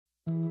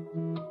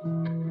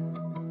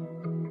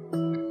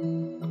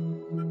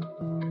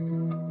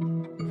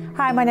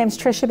Hi, my name is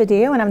Tricia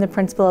Badillo and I'm the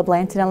principal of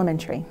Blanton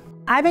Elementary.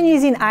 I've been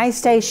using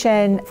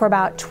Istation for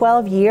about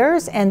 12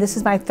 years and this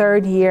is my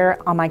third year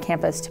on my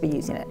campus to be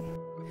using it.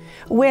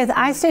 With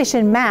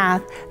Istation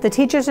Math, the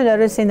teachers are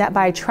noticing that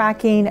by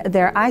tracking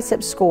their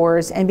ISIP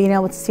scores and being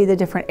able to see the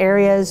different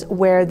areas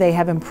where they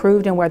have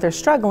improved and where they're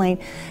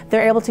struggling,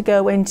 they're able to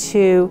go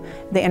into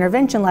the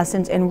intervention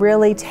lessons and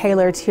really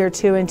tailor Tier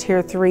 2 and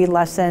Tier 3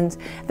 lessons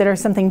that are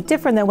something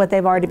different than what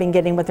they've already been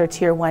getting with their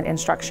Tier 1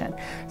 instruction.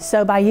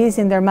 So by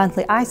using their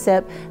monthly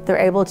ISIP, they're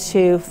able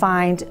to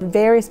find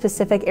very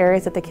specific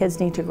areas that the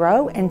kids need to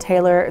grow and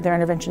tailor their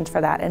interventions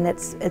for that, and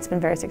it's been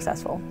very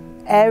successful.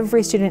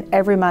 Every student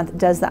every month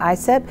does the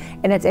ISIP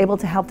and it's able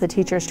to help the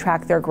teachers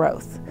track their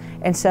growth.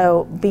 And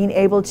so being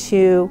able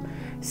to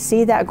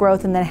see that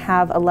growth and then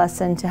have a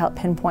lesson to help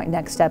pinpoint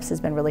next steps has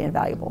been really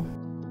invaluable.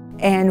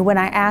 And when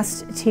I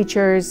asked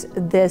teachers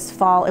this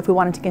fall if we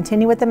wanted to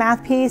continue with the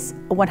math piece,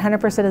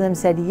 100% of them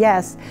said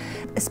yes,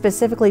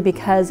 specifically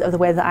because of the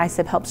way the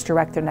ISIP helps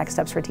direct their next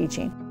steps for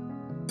teaching.